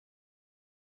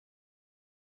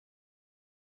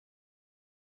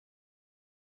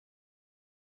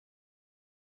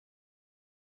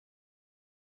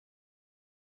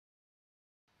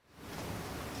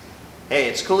Hey,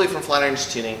 it's Cooley from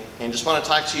Flatirons Tuning, and just want to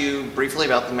talk to you briefly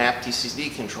about the MAP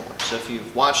DCCD controller. So if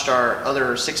you've watched our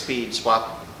other 6-speed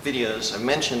swap videos, I've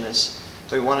mentioned this,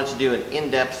 but we wanted to do an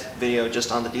in-depth video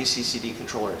just on the DCCD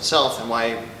controller itself and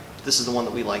why this is the one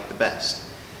that we like the best.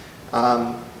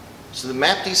 So the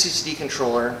MAP DCCD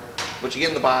controller, what you get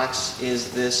in the box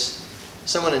is this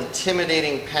somewhat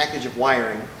intimidating package of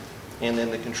wiring and then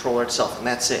the controller itself, and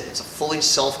that's it. It's a fully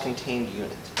self-contained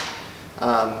unit.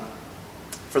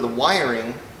 For the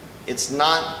wiring, it's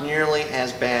not nearly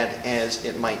as bad as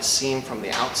it might seem from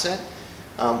the outset.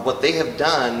 What they have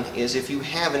done is if you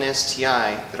have an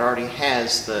STI that already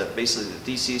has basically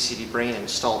the DCCD brain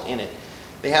installed in it,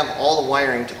 they have all the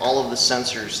wiring to all of the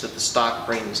sensors that the stock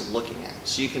brain is looking at.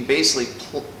 So you can basically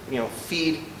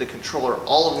feed the controller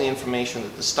all of the information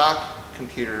that the stock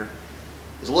computer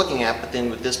is looking at, but then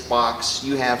with this box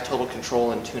you have total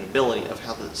control and tunability of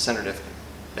how the center diff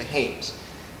behaves.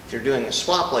 If you're doing a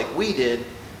swap like we did,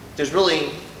 there's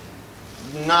really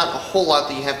not a whole lot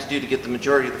that you have to do to get the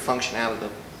majority of the function out of the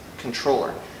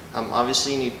controller.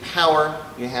 Obviously you need power.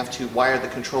 You have to wire the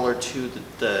controller to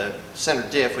the center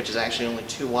diff, which is actually only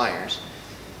 2 wires.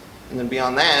 And then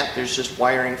beyond that, there's just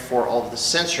wiring for all of the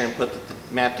sensor input that the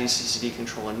MAP DCCD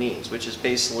controller needs, which is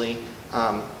basically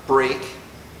brake,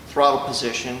 throttle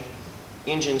position,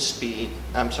 engine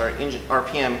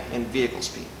RPM, and vehicle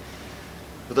speed.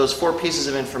 With those 4 pieces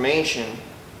of information,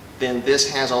 then this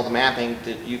has all the mapping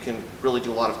that you can really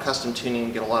do a lot of custom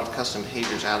tuning, get a lot of custom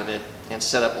behaviors out of it, and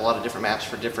set up a lot of different maps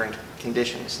for different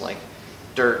conditions like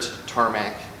dirt,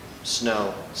 tarmac,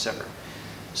 snow, etc.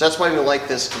 So that's why we like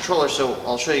this controller. So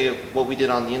I'll show you what we did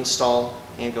on the install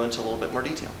and go into a little bit more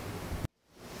detail.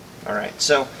 Alright,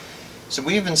 so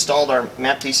we've installed our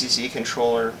MAP DCCD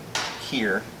controller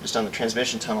here, just on the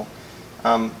transmission tunnel.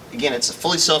 Again, it's a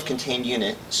fully self-contained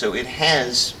unit, so it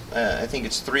has, I think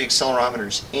it's 3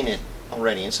 accelerometers in it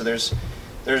already, and so there's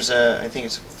I think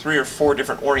it's 3 or 4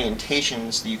 different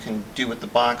orientations that you can do with the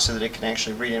box so that it can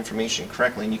actually read information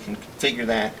correctly, and you can configure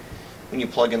that when you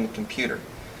plug in the computer.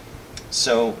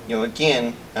 So,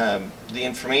 again, the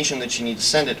information that you need to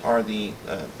send it are the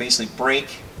basically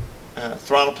brake,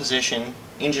 throttle position,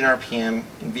 engine RPM,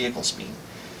 and vehicle speed.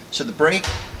 So the brake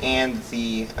and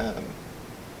the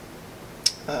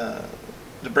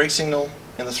brake signal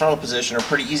and the throttle position are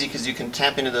pretty easy because you can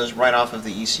tap into those right off of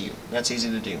the ECU. That's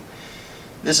easy to do.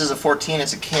 This is a 14,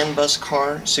 it's a CANBUS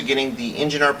car, so getting the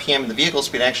engine RPM and the vehicle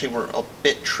speed actually were a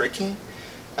bit tricky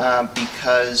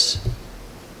because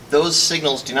those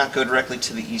signals do not go directly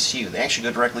to the ECU. They actually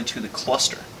go directly to the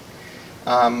cluster.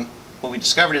 What we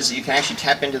discovered is that you can actually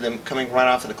tap into them coming right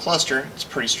off of the cluster. It's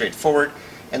pretty straightforward,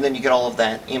 and then you get all of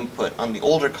that input. On the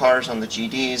older cars, on the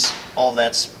GDs, all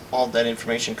of that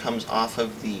information comes off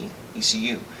of the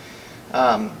ECU.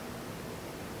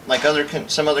 Like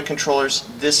some other controllers,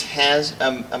 this has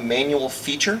a manual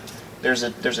feature. There's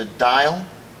a dial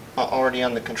already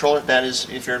on the controller. That is,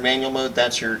 if you're in manual mode,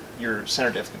 that's your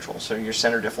center diff control, so your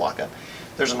center diff lockup.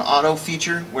 There's an auto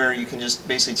feature where you can just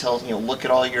basically tell, look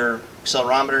at all your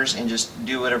accelerometers and just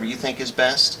do whatever you think is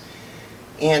best.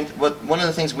 And one of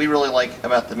the things we really like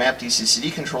about the MAP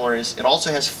DCCD controller is it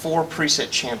also has 4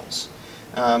 preset channels.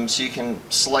 So you can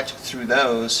select through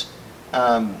those.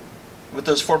 With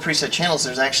those 4 preset channels,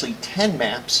 there's actually 10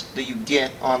 maps that you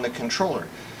get on the controller.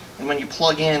 And when you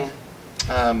plug in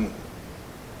and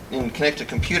connect a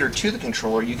computer to the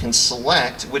controller, you can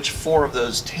select which 4 of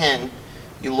those 10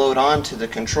 you load onto the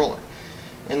controller.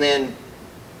 And then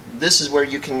this is where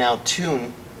you can now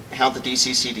tune how the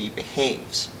DCCD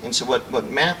behaves. And so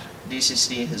what MAP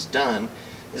DCCD has done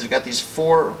is we've got these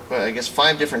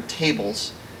 5 different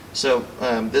tables. So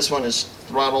this one is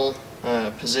throttle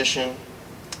position,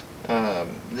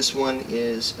 this one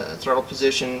is throttle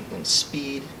position and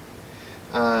speed,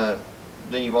 then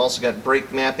you've also got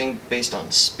brake mapping based on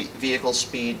vehicle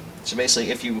speed. So basically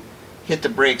if you hit the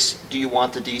brakes, do you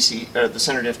want the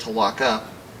center diff to lock up,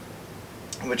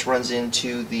 which runs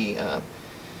into the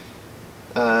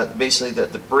basically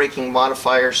the braking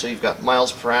modifier. So you've got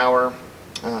miles per hour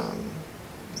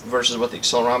versus what the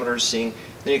accelerometer is seeing.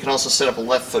 Then you can also set up a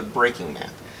left foot braking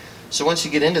map. So once you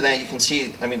get into that, you can see,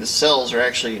 the cells are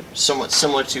actually somewhat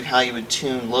similar to how you would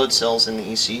tune load cells in the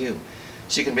ECU.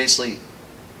 So you can basically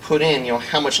put in,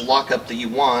 how much lockup that you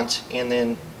want, and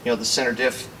then, the center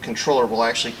diff controller will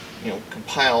actually,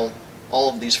 compile all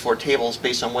of these 4 tables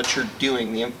based on what you're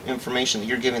doing, the information that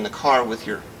you're giving the car with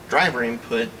your driver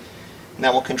input, and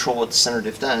that will control what the center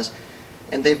diff does.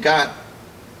 And they've got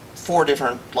 4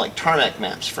 different, like tarmac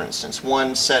maps, for instance.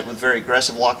 One set with very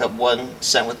aggressive lockup, one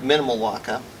set with minimal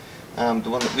lockup. The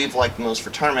one that we've liked the most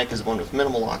for tarmac is the one with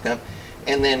minimal lockup.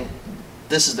 And then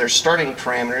this is their starting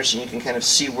parameters, and you can kind of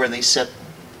see where they set,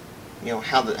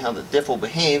 how the diff will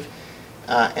behave,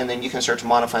 and then you can start to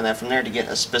modify that from there to get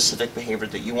a specific behavior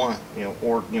that you want,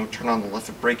 or turn on the left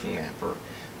foot braking map,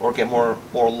 or get more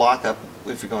lockup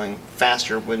if you're going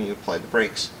faster when you apply the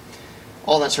brakes.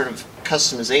 All that sort of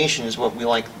customization is what we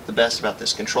like the best about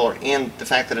this controller, and the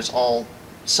fact that it's all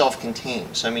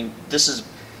self-contained. So I mean, there's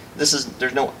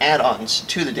no add-ons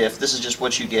to the diff. This is just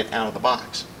what you get out of the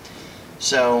box.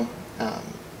 So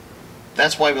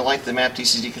that's why we like the MAP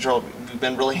DCCD controller. We've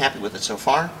been really happy with it so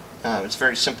far. It's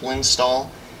very simple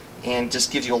install and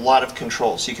just gives you a lot of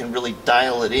control, so you can really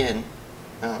dial it in,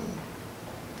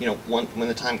 when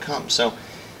the time comes. So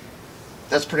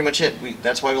that's pretty much it.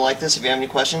 That's why we like this. If you have any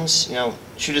questions,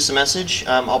 shoot us a message.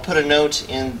 I'll put a note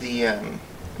in the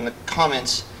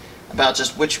comments about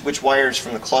just which wires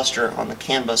from the cluster on the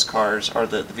CANBUS cars are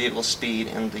the vehicle speed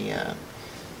and the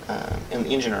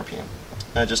engine RPM,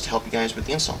 just to help you guys with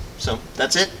the install. So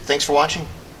that's it. Thanks for watching.